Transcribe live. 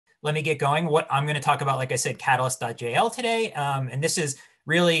let me get going. What I'm going to talk about, like I said, Catalyst.jl today. And this is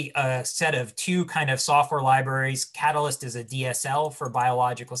really a set of two kind of software libraries. Catalyst is a DSL for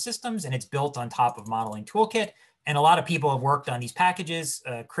biological systems, and it's built on top of Modeling Toolkit. And a lot of people have worked on these packages.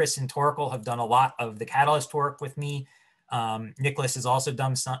 Chris and Torkel have done a lot of the Catalyst work with me. Nicholas has also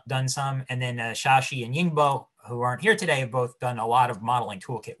done some. And then Shashi and Yingbo, who aren't here today, have both done a lot of Modeling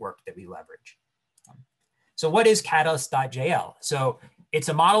Toolkit work that we leverage. So what is Catalyst.jl? So it's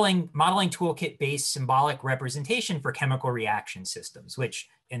a modeling toolkit-based symbolic representation for chemical reaction systems, which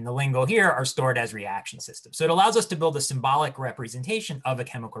in the lingo here are stored as reaction systems. So it allows us to build a symbolic representation of a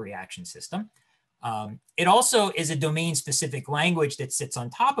chemical reaction system. It also is a domain-specific language that sits on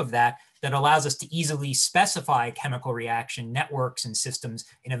top of that allows us to easily specify chemical reaction networks and systems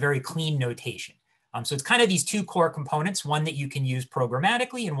in a very clean notation. So it's kind of these two core components, one that you can use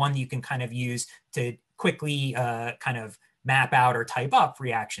programmatically and one that you can kind of use to quickly kind of map out or type up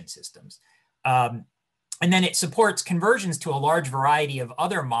reaction systems. And then it supports conversions to a large variety of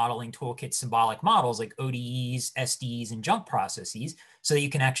other modeling toolkit symbolic models like ODEs, SDEs, and jump processes, so that you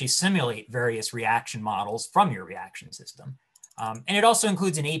can actually simulate various reaction models from your reaction system. And it also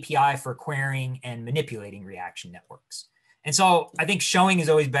includes an API for querying and manipulating reaction networks. And so I think showing is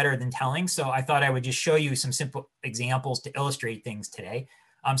always better than telling. So I thought I would just show you some simple examples to illustrate things today.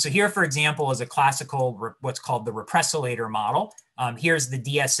 So here, for example, is a classical, what's called the repressolator model. Here's the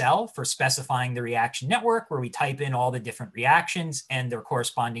DSL for specifying the reaction network, where we type in all the different reactions and their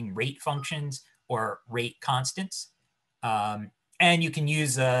corresponding rate functions or rate constants. And you can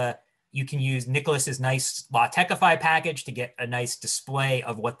use Nicholas's nice LaTeXify package to get a nice display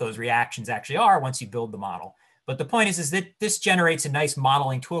of what those reactions actually are once you build the model. But the point is that this generates a nice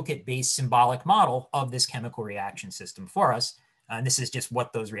modeling toolkit-based symbolic model of this chemical reaction system for us. And this is just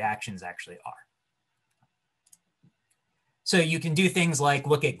what those reactions actually are. So you can do things like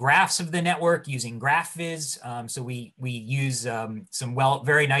look at graphs of the network using GraphViz. So we use some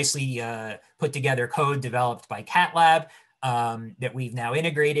very nicely put together code developed by CatLab that we've now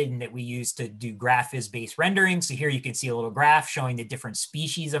integrated and that we use to do GraphViz-based rendering. So here you can see a little graph showing the different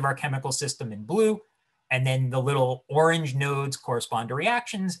species of our chemical system in blue. And then the little orange nodes correspond to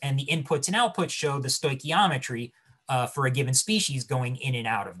reactions, and the inputs and outputs show the stoichiometry for a given species going in and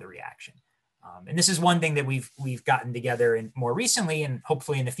out of the reaction. And this is one thing that we've gotten together in more recently, and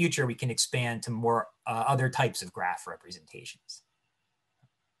hopefully in the future we can expand to more other types of graph representations.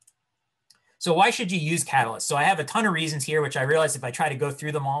 So why should you use Catalyst? So I have a ton of reasons here, which I realize if I try to go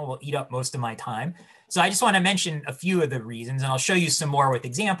through them all will eat up most of my time. So I just want to mention a few of the reasons, and I'll show you some more with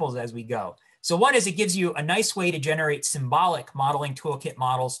examples as we go. So one is it gives you a nice way to generate symbolic modeling toolkit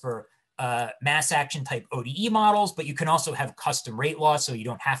models for mass action type ODE models, but you can also have custom rate laws, so you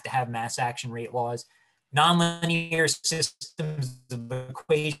don't have to have mass action rate laws, nonlinear systems of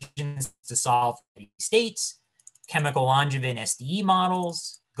equations to solve states, chemical Langevin SDE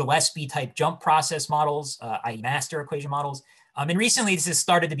models, Gillespie type jump process models, i.e. master equation models. And recently this has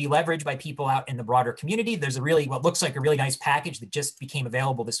started to be leveraged by people out in the broader community. There's what looks like a really nice package that just became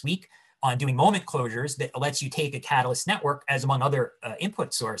available this week on doing moment closures that lets you take a Catalyst network as among other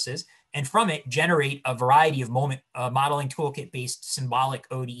input sources, and from it generate a variety of modeling toolkit based symbolic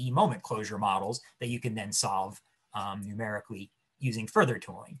ODE moment closure models that you can then solve numerically using further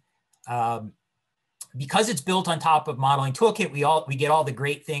tooling. Because it's built on top of Modeling Toolkit, we get all the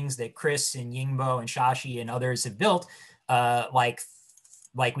great things that Chris and Yingbo and Shashi and others have built, like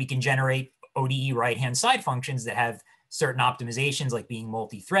we can generate ODE right-hand side functions that have certain optimizations like being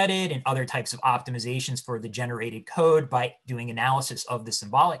multi-threaded and other types of optimizations for the generated code by doing analysis of the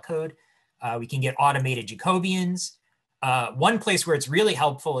symbolic code. We can get automated Jacobians. One place where it's really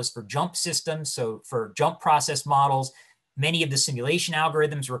helpful is for jump systems. So for jump process models, many of the simulation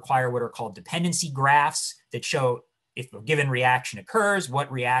algorithms require what are called dependency graphs that show if a given reaction occurs,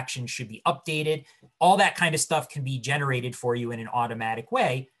 what reaction should be updated. All that kind of stuff can be generated for you in an automatic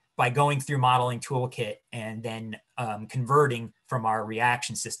way by going through Modeling Toolkit and then converting from our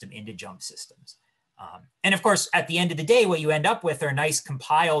reaction system into jump systems. And of course, at the end of the day, what you end up with are nice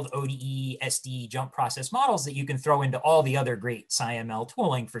compiled ODE, SDE jump process models that you can throw into all the other great SciML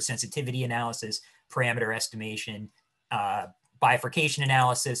tooling for sensitivity analysis, parameter estimation, bifurcation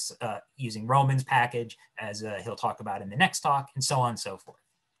analysis using Roman's package, as he'll talk about in the next talk, and so on and so forth.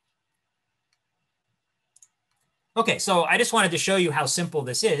 Okay, so I just wanted to show you how simple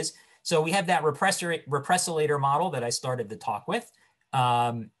this is. So we have that repressolator model that I started the talk with.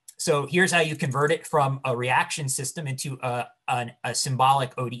 So here's how you convert it from a reaction system into a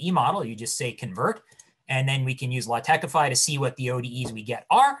symbolic ODE model. You just say convert, and then we can use LaTeXify to see what the ODEs we get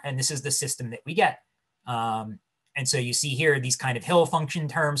are, and this is the system that we get. And so you see here these kind of Hill function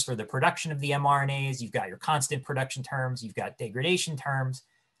terms for the production of the mRNAs. You've got your constant production terms. You've got degradation terms,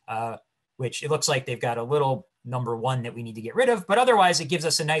 which it looks like they've got a little number 1 that we need to get rid of. But otherwise, it gives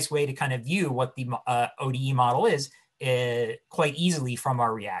us a nice way to kind of view what the ODE model is quite easily from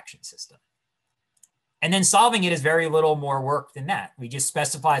our reaction system. And then solving it is very little more work than that. We just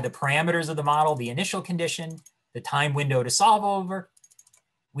specify the parameters of the model, the initial condition, the time window to solve over.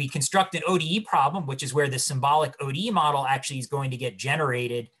 We construct an ODE problem, which is where the symbolic ODE model actually is going to get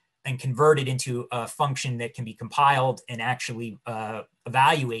generated and converted into a function that can be compiled and actually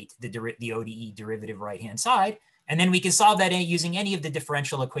evaluate the ODE derivative right-hand side. And then we can solve that using any of the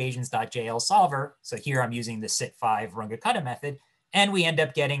differential equations.jl solver. So here I'm using the SIT5 Runge-Kutta method. And we end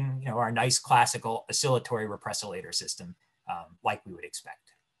up getting our nice classical oscillatory repressolator system like we would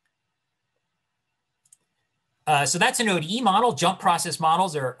expect. So that's an ODE model. Jump process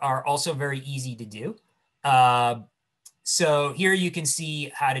models are also very easy to do. So here you can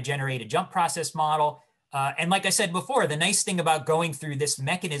see how to generate a jump process model. And like I said before, the nice thing about going through this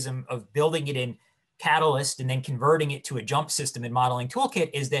mechanism of building it in Catalyst and then converting it to a jump system in Modeling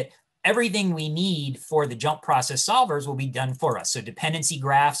Toolkit is that everything we need for the jump process solvers will be done for us. So dependency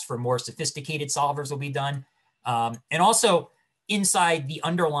graphs for more sophisticated solvers will be done. And also inside the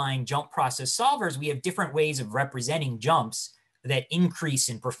underlying jump process solvers, we have different ways of representing jumps that increase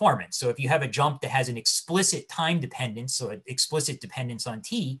in performance. So if you have a jump that has an explicit time dependence, so an explicit dependence on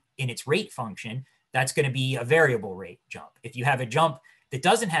t in its rate function, that's going to be a variable rate jump. If you have a jump that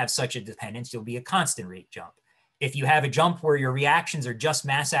doesn't have such a dependence, it'll be a constant rate jump. If you have a jump where your reactions are just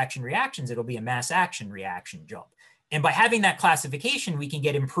mass action reactions, it'll be a mass action reaction jump. And by having that classification, we can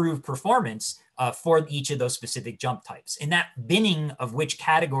get improved performance for each of those specific jump types. And that binning of which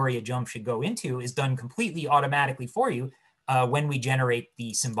category a jump should go into is done completely automatically for you when we generate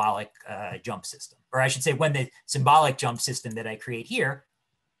the symbolic jump system. Or I should say when the symbolic jump system that I create here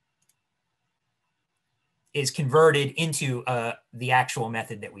is converted into the actual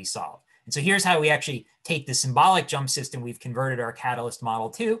method that we solve. And so here's how we actually take the symbolic jump system we've converted our Catalyst model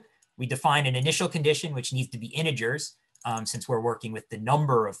to. We define an initial condition, which needs to be integers, since we're working with the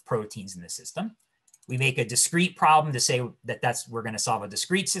number of proteins in the system. We make a discrete problem to say that we're going to solve a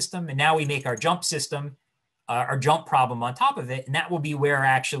discrete system. And now we make our jump system, our jump problem on top of it. And that will be where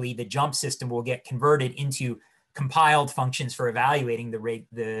actually the jump system will get converted into compiled functions for evaluating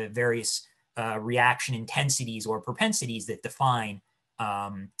the various reaction intensities or propensities that define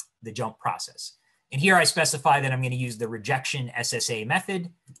the jump process. And here I specify that I'm going to use the rejection SSA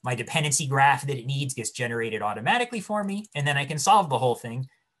method. My dependency graph that it needs gets generated automatically for me, and then I can solve the whole thing.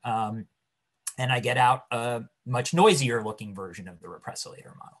 And I get out a much noisier looking version of the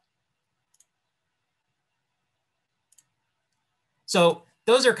repressolator model. So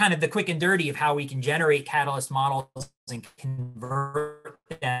those are kind of the quick and dirty of how we can generate Catalyst models and convert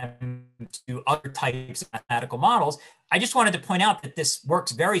them to other types of mathematical models. I just wanted to point out that this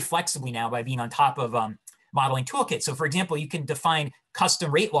works very flexibly now by being on top of Modeling Toolkit. So for example, you can define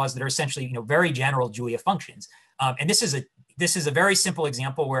custom rate laws that are essentially very general Julia functions. And this is a very simple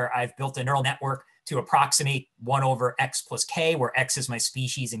example where I've built a neural network to approximate 1 over x plus k, where x is my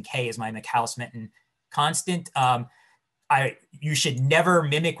species and k is my Michaelis-Menten constant. You should never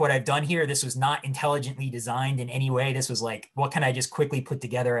mimic what I've done here. This was not intelligently designed in any way. This was like, what can I just quickly put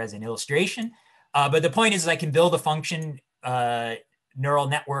together as an illustration? But the point is I can build a function neural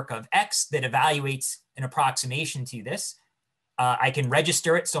network of x that evaluates an approximation to this. I can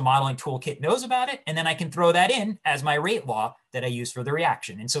register it so Modeling Toolkit knows about it, and then I can throw that in as my rate law that I use for the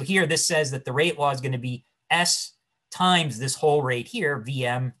reaction. And so here this says that the rate law is going to be s times this whole rate here,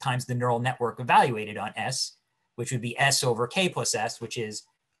 Vm times the neural network evaluated on s, which would be s over k plus s, which is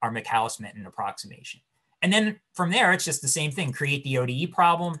our Michaelis-Menten approximation. And then from there, it's just the same thing. Create the ODE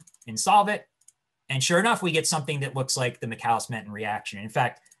problem and solve it. And sure enough, we get something that looks like the Michaelis-Menten reaction. In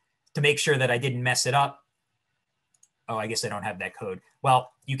fact, to make sure that I didn't mess it up, oh, I guess I don't have that code.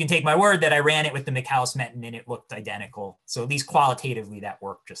 Well, you can take my word that I ran it with the Michaelis-Menten and it looked identical. So at least qualitatively, that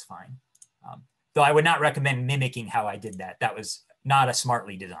worked just fine. Though I would not recommend mimicking how I did that. That was not a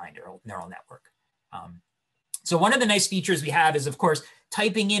smartly designed neural network. So one of the nice features we have is, of course,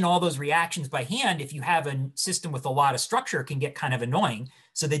 typing in all those reactions by hand. If you have a system with a lot of structure, can get kind of annoying.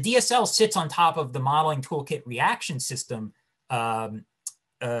 So the DSL sits on top of the Modeling Toolkit reaction system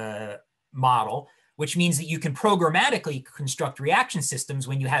model, which means that you can programmatically construct reaction systems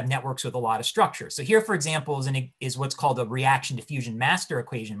when you have networks with a lot of structure. So here, for example, is what's called a reaction diffusion master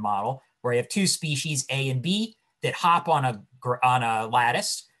equation model, where I have two species, A and B, that hop on a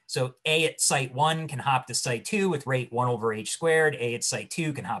lattice. So A at site 1 can hop to site 2 with rate 1 over h squared. A at site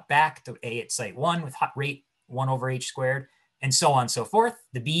 2 can hop back to A at site 1 with rate 1 over h squared, and so on and so forth.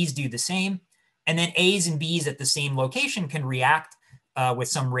 The B's do the same. And then A's and B's at the same location can react with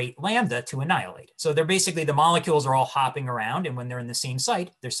some rate lambda to annihilate. So they're basically, the molecules are all hopping around, and when they're in the same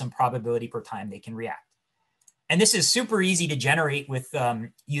site, there's some probability per time they can react. And this is super easy to generate with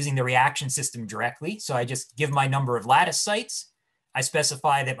using the reaction system directly. So I just give my number of lattice sites. I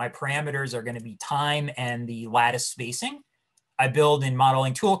specify that my parameters are going to be time and the lattice spacing. I build in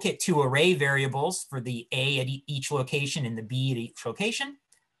Modeling Toolkit 2 array variables for the A at each location and the B at each location.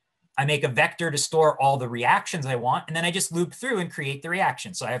 I make a vector to store all the reactions I want, and then I just loop through and create the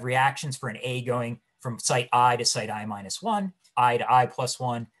reaction. So I have reactions for an A going from site I to site I minus 1, I to I plus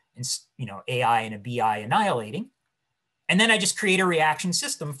 1, and AI and a BI annihilating. And then I just create a reaction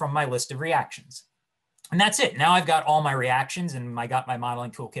system from my list of reactions. And that's it. Now I've got all my reactions, and I got my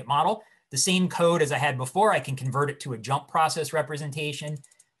Modeling Toolkit model. The same code as I had before, I can convert it to a jump process representation.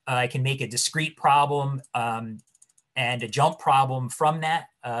 I can make a discrete problem and a jump problem from that,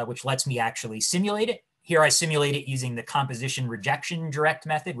 which lets me actually simulate it. Here I simulate it using the composition rejection direct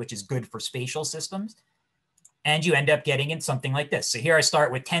method, which is good for spatial systems. And you end up getting it something like this. So here I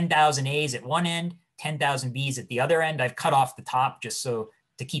start with 10,000 A's at one end, 10,000 B's at the other end. I've cut off the top just so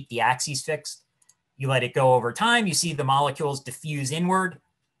to keep the axes fixed. You let it go over time. You see the molecules diffuse inward.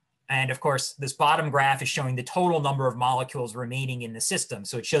 And of course, this bottom graph is showing the total number of molecules remaining in the system.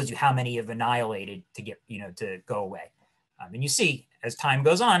 So it shows you how many have annihilated to get, to go away. And you see, as time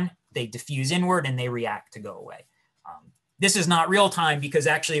goes on, they diffuse inward and they react to go away. This is not real time because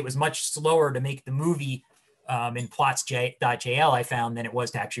actually it was much slower to make the movie in plots.jl I found than it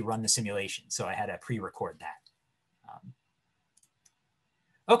was to actually run the simulation. So I had to pre-record that.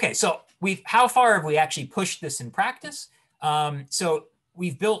 Okay, so how far have we actually pushed this in practice? So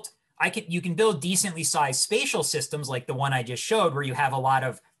we've built, you can build decently sized spatial systems like the one I just showed where you have a lot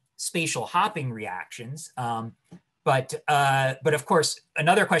of spatial hopping reactions. But of course,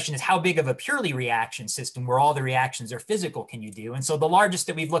 another question is how big of a purely reaction system where all the reactions are physical can you do? And so the largest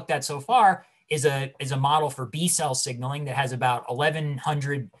that we've looked at so far is a model for B cell signaling that has about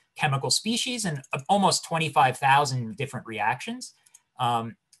 1,100 chemical species and almost 25,000 different reactions.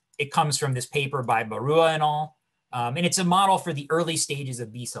 It comes from this paper by Barua and all. And it's a model for the early stages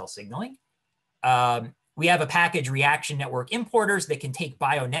of B cell signaling. We have a package reaction network importers that can take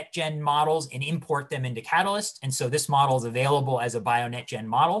BioNetGen models and import them into Catalyst. And so this model is available as a BioNetGen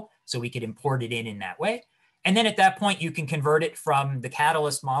model. So we could import it in that way. And then at that point, you can convert it from the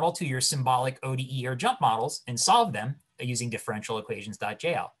Catalyst model to your symbolic ODE or jump models and solve them using differential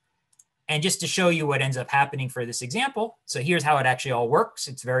equations.jl. And just to show you what ends up happening for this example, so here's how it actually all works.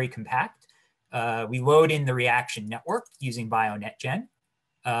 It's very compact. We load in the reaction network using BioNetGen.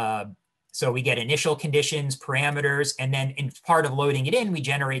 So we get initial conditions, parameters, and then in part of loading it in, we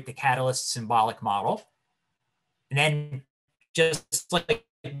generate the Catalyst symbolic model. And then just like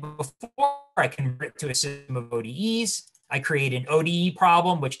before, I convert it to a system of ODEs. I create an ODE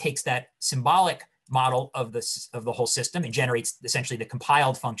problem, which takes that symbolic model of the whole system and generates essentially the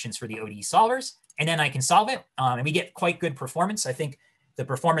compiled functions for the ODE solvers. And then I can solve it. And we get quite good performance. I think the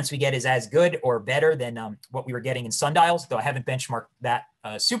performance we get is as good or better than what we were getting in sundials, though I haven't benchmarked that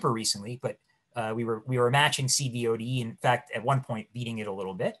super recently, but we were matching CVODE, in fact, at one point beating it a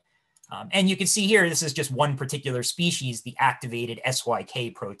little bit. And you can see here, this is just one particular species, the activated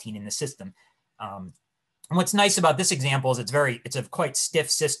SYK protein in the system. And what's nice about this example is it's a quite stiff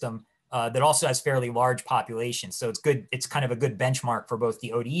system that also has fairly large populations. So it's good. It's kind of a good benchmark for both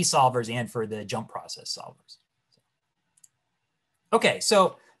the ODE solvers and for the jump process solvers. Okay,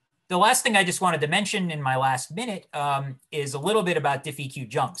 so the last thing I just wanted to mention in my last minute is a little bit about diffeq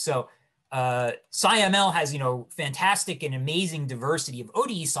jump. So SciML has, fantastic and amazing diversity of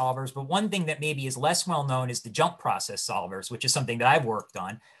ODE solvers, but one thing that maybe is less well known is the jump process solvers, which is something that I've worked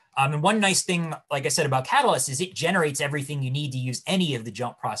on. And one nice thing, like I said, about Catalyst is it generates everything you need to use any of the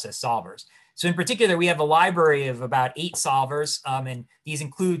jump process solvers. So in particular, we have a library of about 8 solvers, and these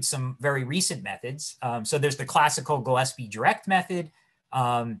include some very recent methods. So there's the classical Gillespie direct method.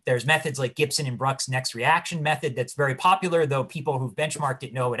 There's methods like Gibson and Bruck's next reaction method that's very popular, though people who've benchmarked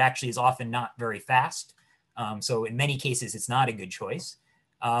it know it actually is often not very fast. So in many cases, it's not a good choice.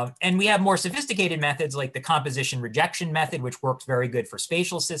 And we have more sophisticated methods like the composition rejection method, which works very good for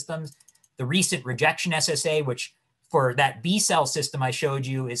spatial systems. The recent rejection SSA, which for that B cell system I showed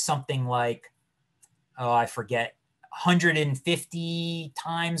you is something like, I forget, 150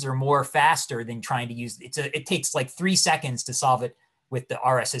 times or more faster than trying to use, it takes like 3 seconds to solve it with the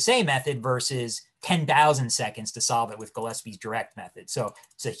RSSA method versus 10,000 seconds to solve it with Gillespie's direct method. So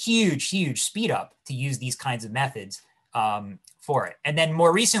it's a huge, huge speed up to use these kinds of methods. for it. And then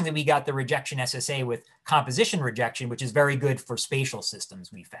more recently, we got the rejection SSA with composition rejection, which is very good for spatial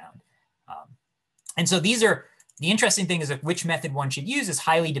systems, we found. And so these are, the interesting thing is that which method one should use is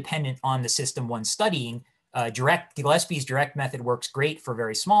highly dependent on the system one's studying. Gillespie's direct method works great for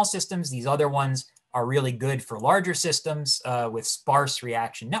very small systems. These other ones are really good for larger systems with sparse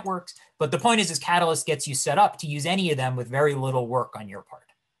reaction networks. But the point is Catalyst gets you set up to use any of them with very little work on your part.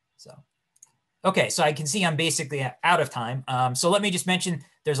 So, okay, so I can see I'm basically out of time. So let me just mention,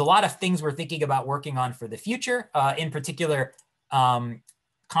 there's a lot of things we're thinking about working on for the future. In particular,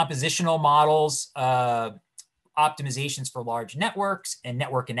 compositional models, optimizations for large networks, and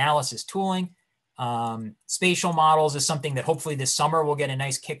network analysis tooling. Spatial models is something that hopefully this summer we'll get a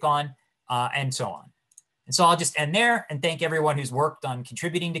nice kick on, and so on. And so I'll just end there and thank everyone who's worked on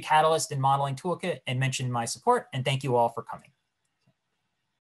contributing to Catalyst and Modeling Toolkit and mention my support. And thank you all for coming.